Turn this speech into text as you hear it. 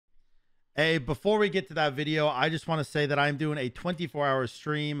Hey, before we get to that video, I just want to say that I'm doing a 24-hour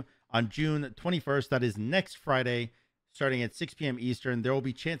stream on June 21st. That is next Friday, starting at 6 p.m. Eastern. There will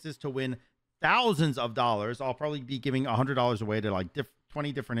be chances to win thousands of dollars. I'll probably be giving $100 away to like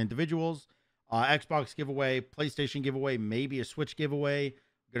 20 different individuals. Xbox giveaway, PlayStation giveaway, maybe a Switch giveaway.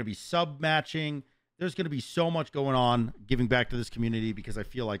 I'm going to be sub matching. There's going to be so much going on giving back to this community because I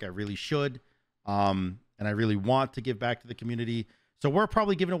feel like I really should. And I really want to give back to the community. So we're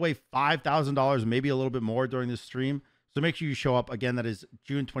probably giving away $5,000, maybe a little bit more during this stream. So make sure you show up. Again, that is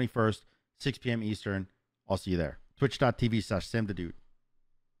June 21st, 6 p.m. Eastern. I'll see you there. Twitch.tv/SamDaDude.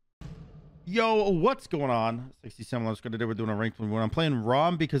 Yo, what's going on? 67. Let's go today. We're doing a ranked one. I'm playing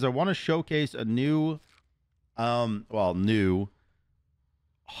ROM because I want to showcase a new, new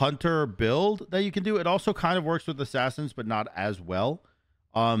hunter build that you can do. It also kind of works with assassins, but not as well.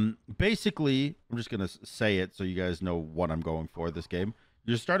 Basically, I'm just gonna say it so you guys know what I'm going for this game.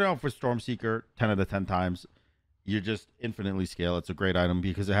 You're starting off with Stormseeker 10 out of 10 times. You just infinitely scale. It's a great item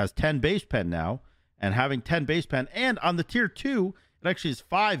because it has 10 base pen now, and having 10 base pen, and on the tier 2 it actually is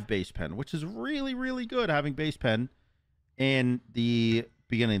 5 base pen, which is really, really good having base pen in the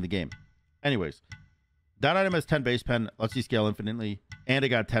beginning of the game. Anyways, that item has 10 base pen, lets you scale infinitely, and it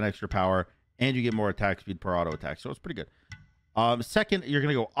got 10 extra power, and you get more attack speed per auto attack, so it's pretty good. Second, you're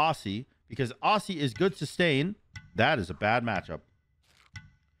going to go Aussie because Aussie is good sustain. That is a bad matchup.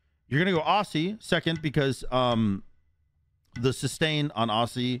 You're going to go Aussie second because the sustain on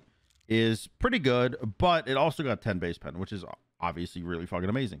Aussie is pretty good, but it also got 10 base pen, which is obviously really fucking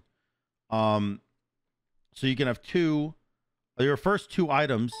amazing. So you can have your first 2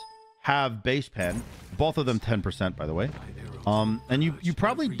 items have base pen, both of them 10%, by the way. And you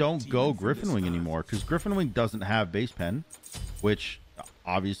probably don't go Griffin Wing anymore because Griffin Wing doesn't have base pen, which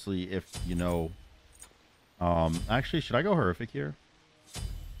obviously, if you know, actually, should I go horrific here?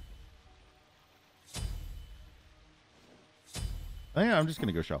 Oh, yeah, I'm just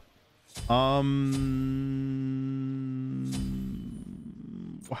gonna go shell.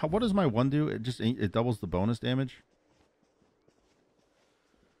 What does my 1 do? It doubles the bonus damage.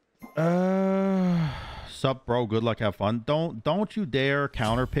 Sup, bro? Good luck, have fun. Don't you dare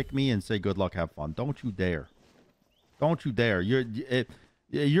counter pick me and say good luck, have fun. Don't you dare. Don't you dare.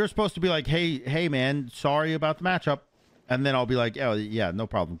 You're supposed to be like, hey, man, sorry about the matchup, and then I'll be like, oh yeah, no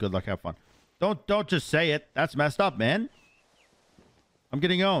problem. Good luck, have fun. Don't just say it. That's messed up, man. I'm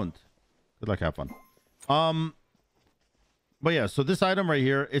getting owned. Good luck, have fun. But yeah, so this item right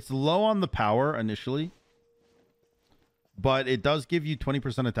here, it's low on the power initially, but it does give you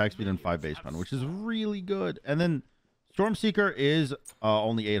 20% attack speed and 5 base pen, which is really good. And then Stormseeker is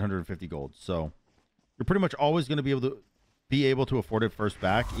only 850 gold, so you're pretty much always going to be able to afford it first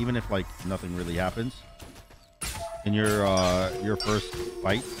back, even if like nothing really happens in your first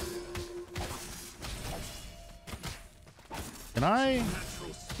fight. Can I?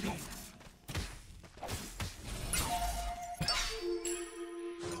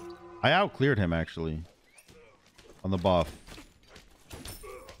 I outcleared him actually on the buff.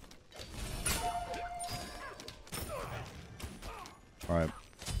 All right.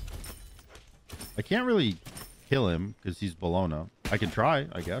 I can't really kill him because he's Bologna. I can try,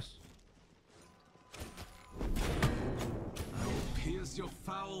 I guess.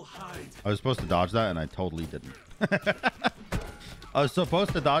 I was supposed to dodge that and I totally didn't. I was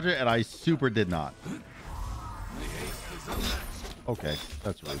supposed to dodge it and I super did not. Okay,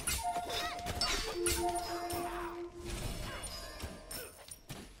 that's rude.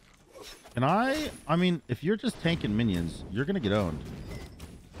 Can I mean, if you're just tanking minions, you're gonna get owned.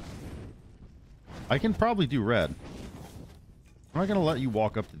 I can probably do red. I'm not gonna let you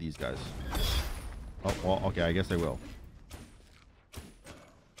walk up to these guys. Oh, well, okay, I guess I will.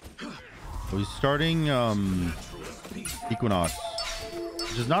 So he's starting Equinox,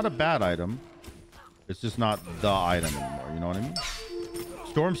 which is not a bad item. It's just not the item anymore, you know what I mean?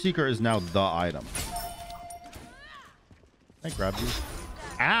 Stormseeker is now the item. I grabbed you.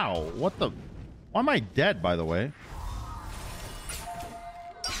 Ow! What the? Why am I dead, by the way?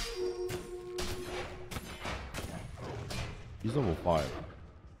 He's level 5.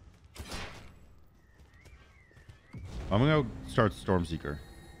 I'm gonna go start Stormseeker.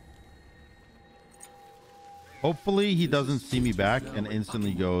 Hopefully he doesn't see me back and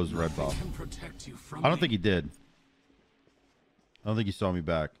instantly goes red buff. I don't think he did. I don't think he saw me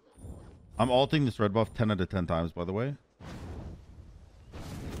back. I'm ulting this red buff 10 out of 10 times, by the way.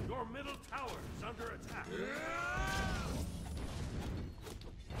 Your middle tower is under attack.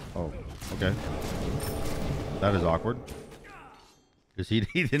 Oh, okay. That is awkward. Because he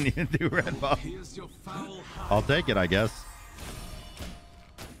didn't even do red buff. I'll take it, I guess.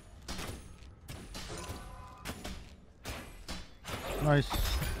 Nice.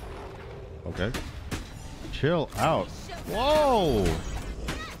 Okay. Chill out. Whoa.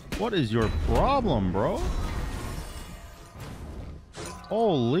 What is your problem, bro?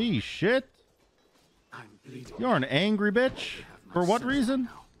 Holy shit. You're an angry bitch. For what reason?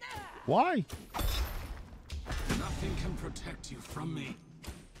 Why? Nothing can protect you from me.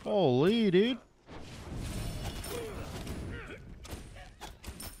 Holy, dude.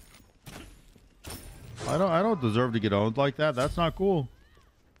 I don't deserve to get owned like that. That's not cool.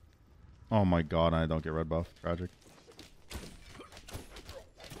 Oh my god, I don't get red buff. Tragic.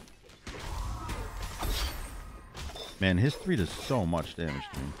 Man, his 3 does so much damage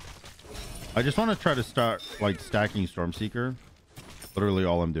to me. I just want to try to start like stacking Stormseeker. Literally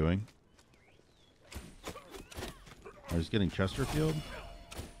all I'm doing. I was getting Chesterfield.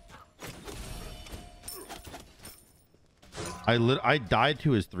 I died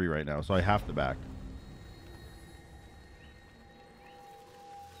to his 3 right now, so I have to back.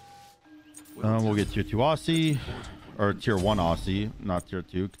 We'll get tier 2 Aussie, or tier 1 Aussie, not tier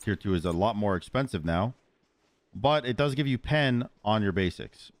 2. Tier 2 is a lot more expensive now, but it does give you pen on your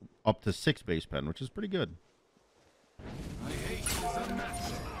basics, up to 6 base pen, which is pretty good. I hate this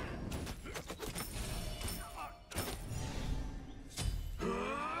unmatched.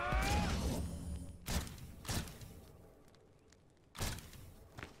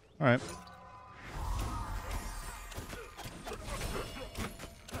 All right.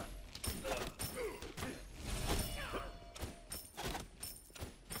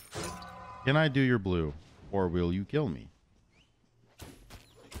 Can I do your blue, or will you kill me?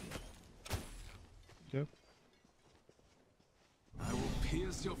 Okay. I will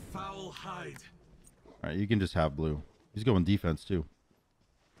pierce your foul hide. All right, you can just have blue. He's going defense too.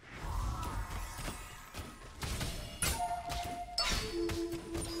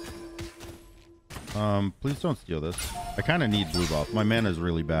 Please don't steal this. I kind of need blue buff. My mana is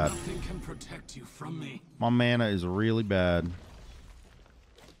really bad. Nothing can protect you from me. My mana is really bad.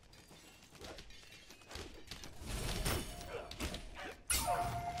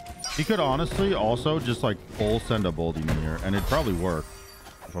 He could honestly also just like full send a Boldy in here, and it'd probably work,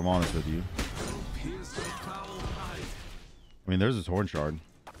 if I'm honest with you. I will pierce your foul hide. I mean, there's his Horn Shard.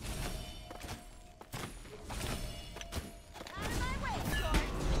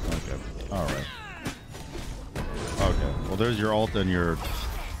 Okay. All right. Okay. Well, there's your ult and your...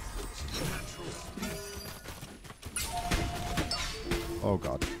 Oh,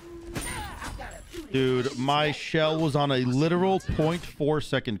 God. Dude, my shell was on a literal 0.4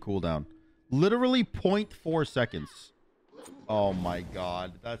 second cooldown. Literally 0.4 seconds. Oh, my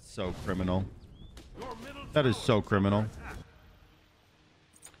God. That's so criminal. That is so criminal.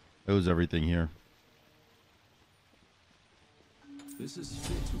 It was everything here. This is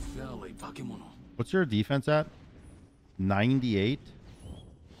fit to fell a Bakemono. What's your defense at? 98?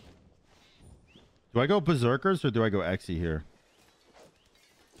 Do I go Berserkers or do I go Exy here?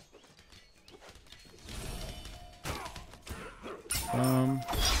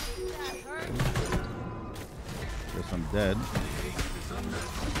 Guess I'm dead.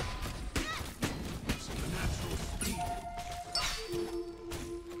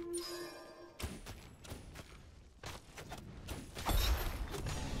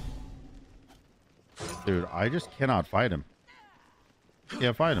 Dude, I just cannot fight him.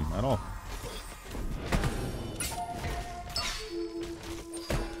 Can't fight him at all.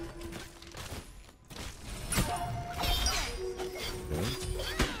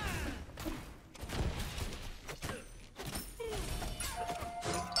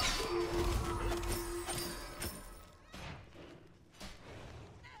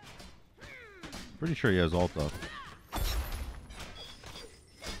 Pretty sure he has ult up.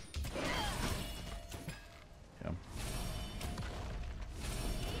 Yeah.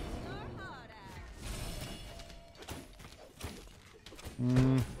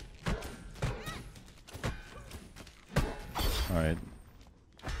 All right.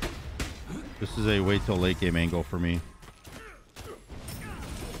 This is a wait till late game angle for me.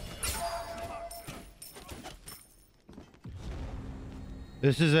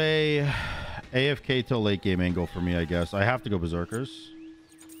 This is a AFK till late game angle for me, I guess. I have to go Berserkers.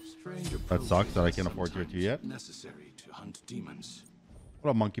 That sucks that I can't afford tier 2 yet. Necessary to hunt demons.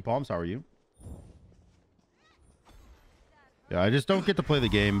 What up, Monkey Palms? How are you? Yeah, I just don't get to play the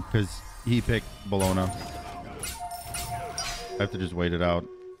game because he picked Bologna. I have to just wait it out.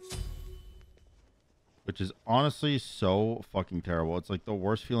 Which is honestly so fucking terrible. It's like the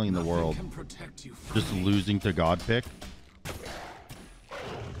worst feeling in the world. Just losing to God pick.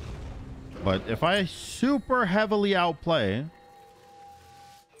 But if I super heavily outplay,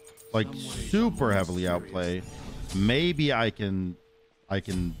 like super heavily outplay, maybe I can I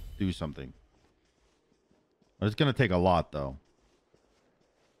can do something. It's going to take a lot, though.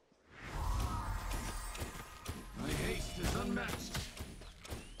 My haste is unmatched.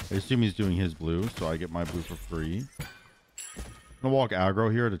 I assume he's doing his blue, so I get my blue for free. I'm going to walk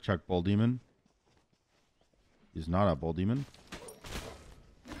aggro here to check Bull Demon. He's not a Bull Demon.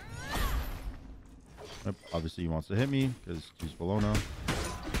 Yep, obviously he wants to hit me because he's Bologna.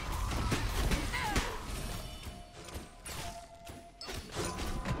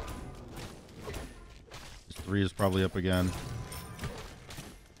 His 3 is probably up again.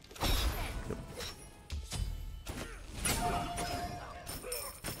 Yep.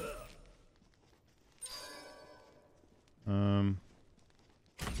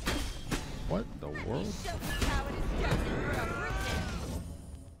 What in the world?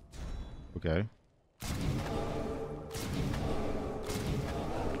 Okay.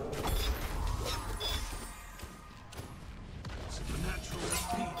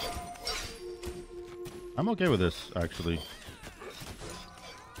 I'm okay with this, actually.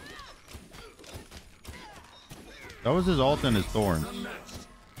 That was his ult and his thorns.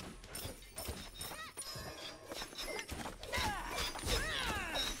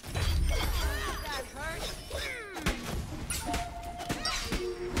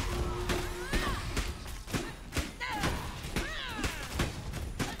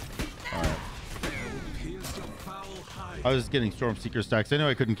 I was getting Stormseeker stacks. I know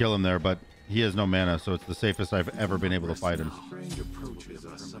I couldn't kill him there, but he has no mana, so it's the safest I've ever been able to fight him.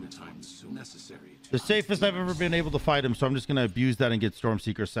 The safest I've ever been able to fight him, so I'm just going to abuse that and get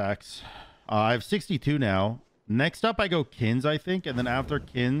Stormseeker stacks. I have 62 now. Next up, I go Kins, I think, and then after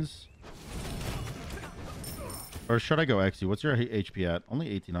Kins... Or should I go Xe? What's your HP at?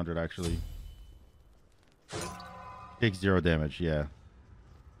 Only 1800, actually. Takes 0 damage, yeah.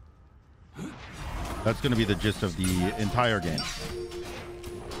 That's going to be the gist of the entire game.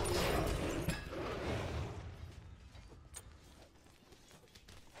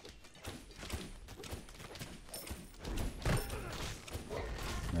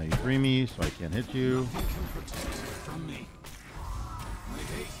 Now you free me, so I can't hit you.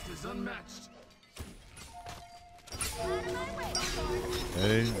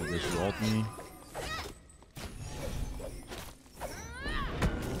 Okay, I guess you ult me.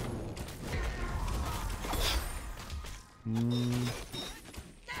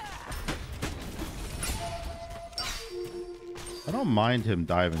 I don't mind him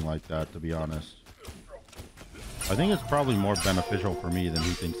diving like that, to be honest. I think it's probably more beneficial for me than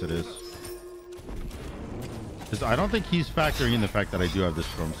he thinks it is. Because I don't think he's factoring in the fact that I do have this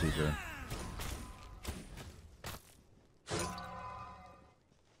Stormseeker.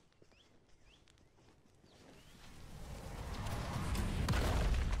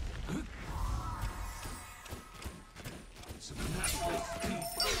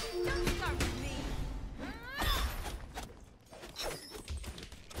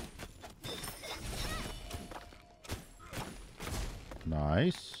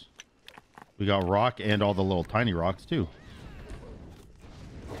 Nice. We got rock and all the little tiny rocks too.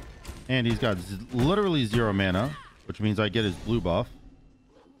 And he's got literally 0 mana, which means I get his blue buff.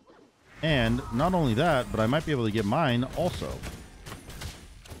 And not only that, but I might be able to get mine also.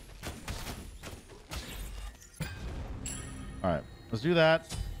 All right, let's do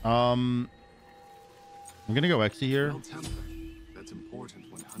that. I'm gonna go Xe here. That's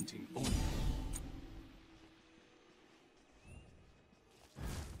important when hunting only.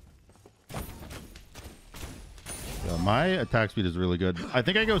 Yeah, my attack speed is really good. I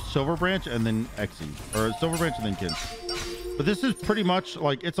think I go Silver Branch and then Xe, or Silver Branch and then Kin. But this is pretty much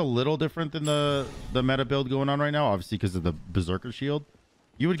like, it's a little different than the meta build going on right now, obviously because of the Berserker Shield.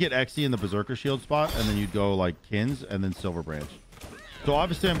 You would get Xe in the Berserker Shield spot, and then you'd go like Kins and then Silver Branch. So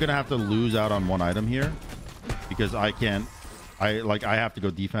obviously I'm gonna have to lose out on one item here because I can't. I have to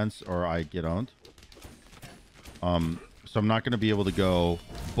go defense or I get owned. So I'm not going to be able to go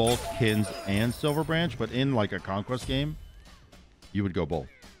both Kins and Silver Branch, but in like a Conquest game, you would go both.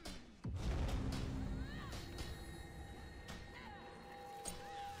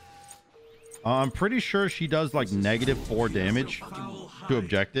 I'm pretty sure she does like -4 damage to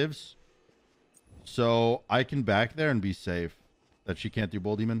objectives. So I can back there and be safe that she can't do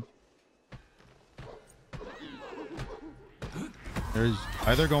Bull Demon. There's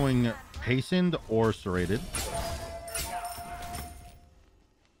either going Hastened or Serrated.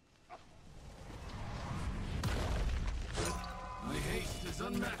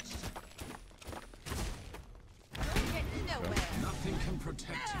 Unmatched. Nothing can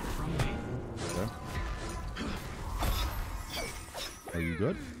protect you from me. Okay. Are you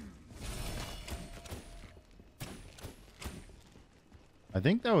good? I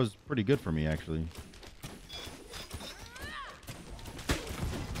think that was pretty good for me, actually.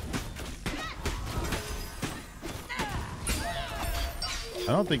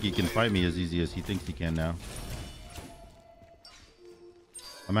 I don't think he can fight me as easy as he thinks he can now.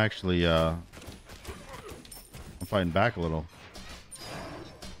 I'm actually, I'm fighting back a little.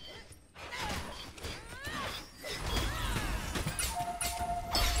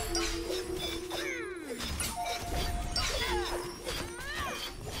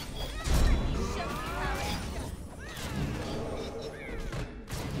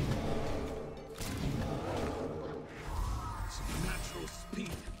 Natural speed.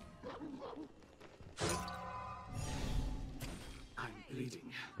 I'm bleeding.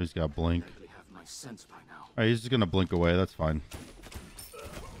 He's got blink. Barely have my sense by now. All right, he's just gonna blink away. That's fine.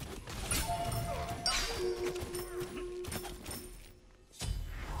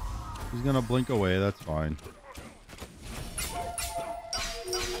 He's gonna blink away. That's fine.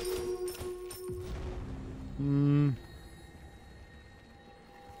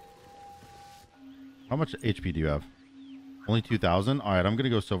 How much HP do you have? Only 2,000? All right, I'm gonna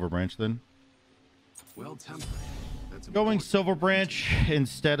go Silver Branch then. Well tempered. That's Going important. Silver Branch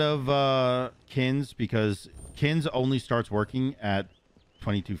instead of Kins, because Kins only starts working at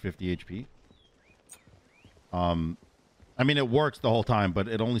 2250 HP. I mean, it works the whole time, but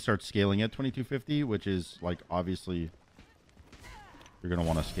it only starts scaling at 2250, which is like obviously you're gonna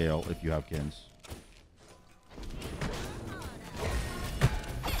want to scale if you have Kins.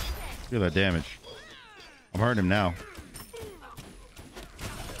 Look at that damage. I'm hurting him now.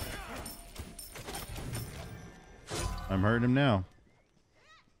 I'm hurting him now.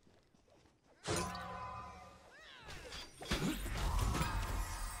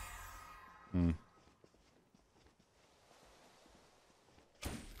 Did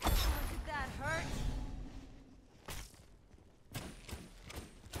that hurt?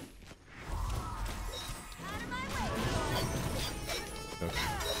 Out of my way. Okay.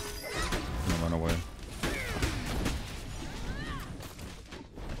 I'm gonna run away.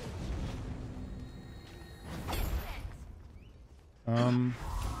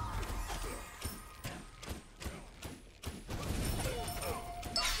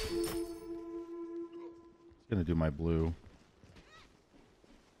 Gonna do my blue.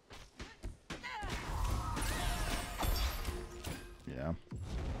 Yeah.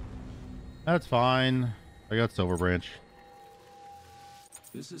 That's fine. I got Silver Branch.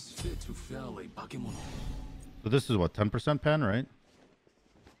 This is fit to fell a Bakemono. So this is what, 10% pen, right?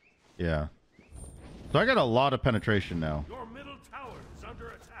 Yeah. So I got a lot of penetration now. Your middle tower is under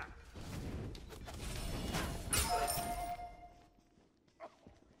attack.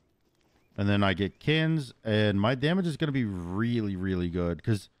 And then I get Kins, and my damage is going to be really, really good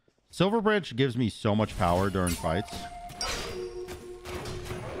because Silver Branch gives me so much power during fights.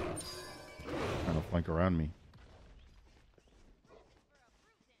 Trying to flank around me.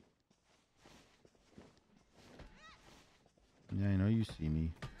 Yeah, I know you see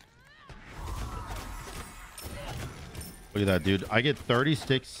me. Look at that, dude. I get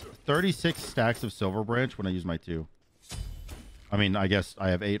 36 stacks of Silver Branch when I use my 2. I mean, I guess I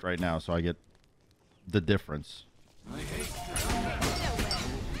have 8 right now, so I get the difference. I hate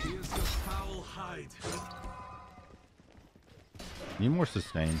Here's the foul hide. Need more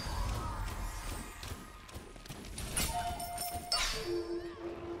sustain.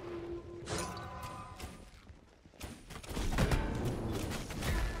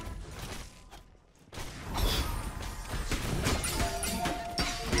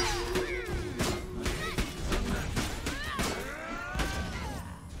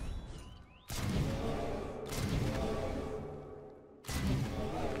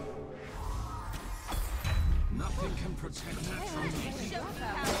 Nothing can protect that from me. Show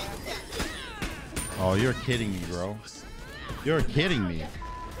power. Oh, you're kidding me, bro. You're kidding me.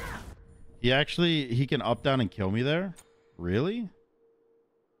 He can up, down, and kill me there? Really?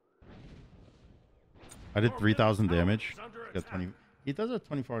 I did 3,000 damage. Got 20. He does have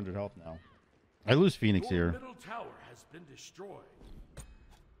 2,400 health now. I lose Phoenix Your here. middle tower has been destroyed.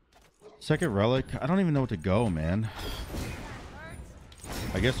 Second relic. I don't even know what to go, man.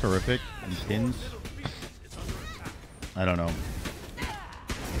 I guess horrific and Kins. I don't know.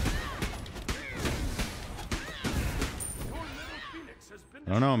 I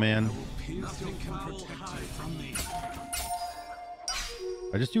don't know, man. Nothing can protect it from me.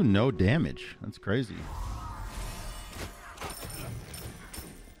 I just do no damage. That's crazy.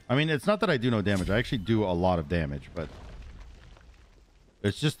 I mean, it's not that I do no damage. I actually do a lot of damage, but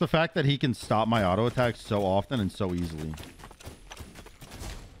it's just the fact that he can stop my auto attacks so often and so easily.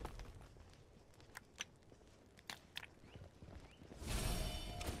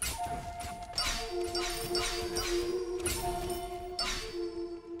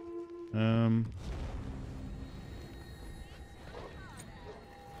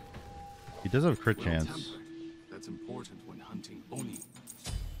 He does have crit Well chance. tempered. That's important when hunting Oni.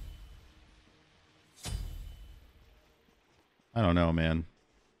 I don't know, man.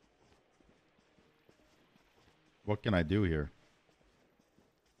 What can I do here?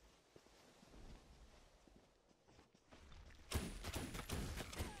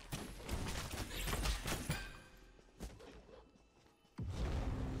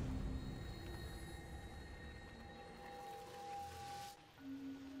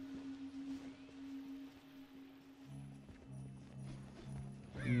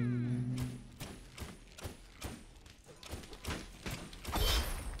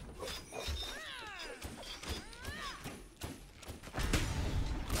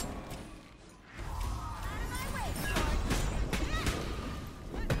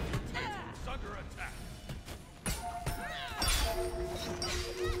 It's under attack.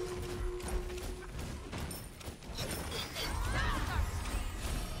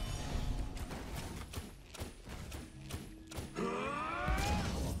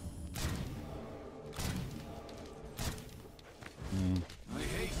 My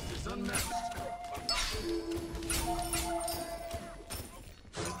haste is unmatched.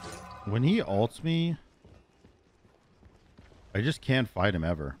 When he ults me, I just can't fight him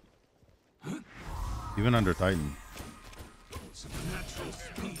ever. Even under Titan. Supernatural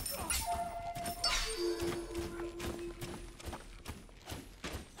speed.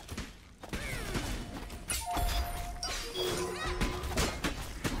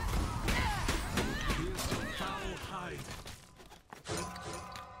 Here's the foul hide.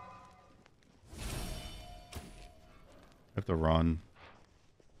 I have to run.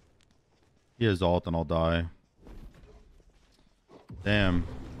 He has ult and I'll die. Damn.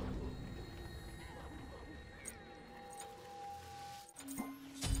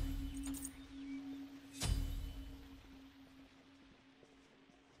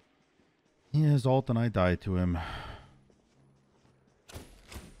 He has ult and I die to him.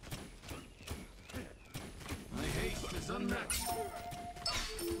 My haste is unmatched.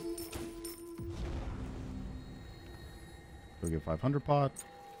 Go get 500 pot.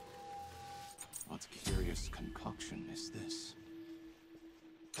 What curious concoction is this?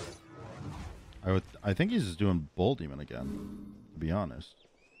 I think he's just doing Bull Demon again, to be honest.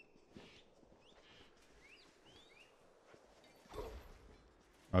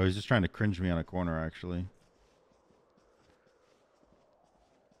 Oh, he's just trying to cringe me on a corner, actually.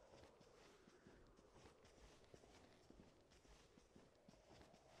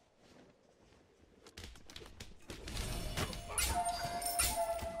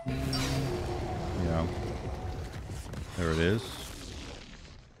 Yeah. There it is.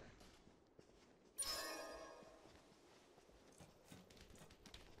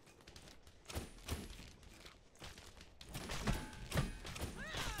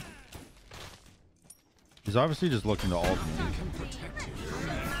 He's obviously just looking to ult me. Can protect you from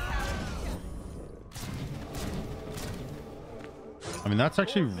me. I mean, that's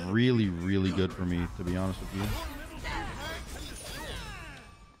actually really, really good for me, to be honest with you.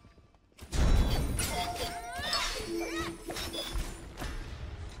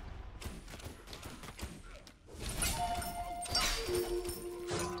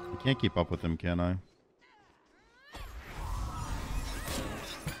 I can't keep up with him, can I?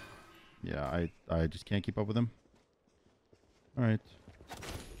 Yeah, I just can't keep up with him. All right.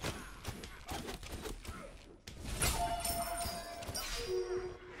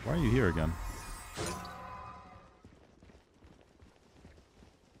 Why are you here again?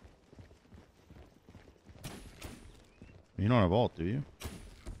 You don't have ult, do you?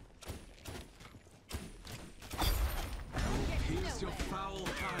 Here's your foul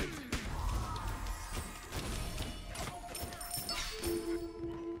hide.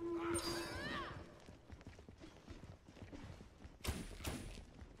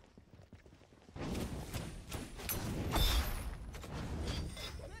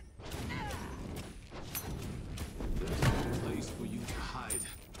 There's no place for you to hide.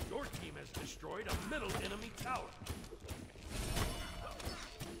 Your team has destroyed a middle enemy tower.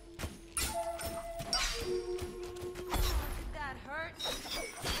 Did that hurt?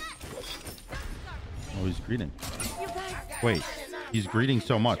 Oh, he's greeting. You guys. Wait, he's greeting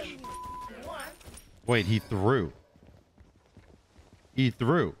so much. Wait, he threw. He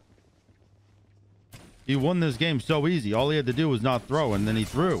threw. He won this game so easy. All he had to do was not throw, and then he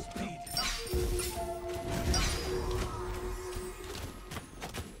threw.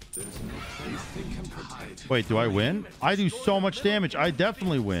 There's no place they can hide. Wait, do I win? I do so much damage. I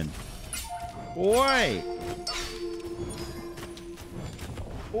definitely win. Wait.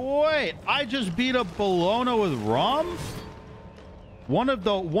 Wait, I just beat up Bologna with Rom? One of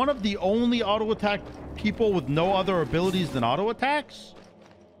the only auto attack people with no other abilities than auto attacks?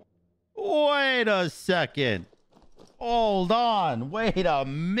 Wait a second. Hold on. Wait a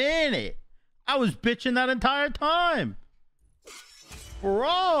minute. I was bitching that entire time.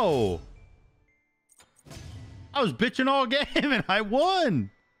 Bro. I was bitching all game and I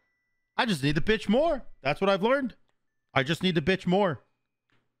won. I just need to bitch more. That's what I've learned. I just need to bitch more.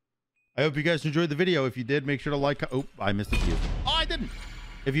 I hope you guys enjoyed the video. If you did, make sure to like. Oh, I missed a few. Oh, I didn't.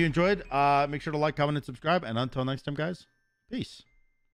 If you enjoyed, make sure to like, comment, and subscribe. And until next time, guys, peace.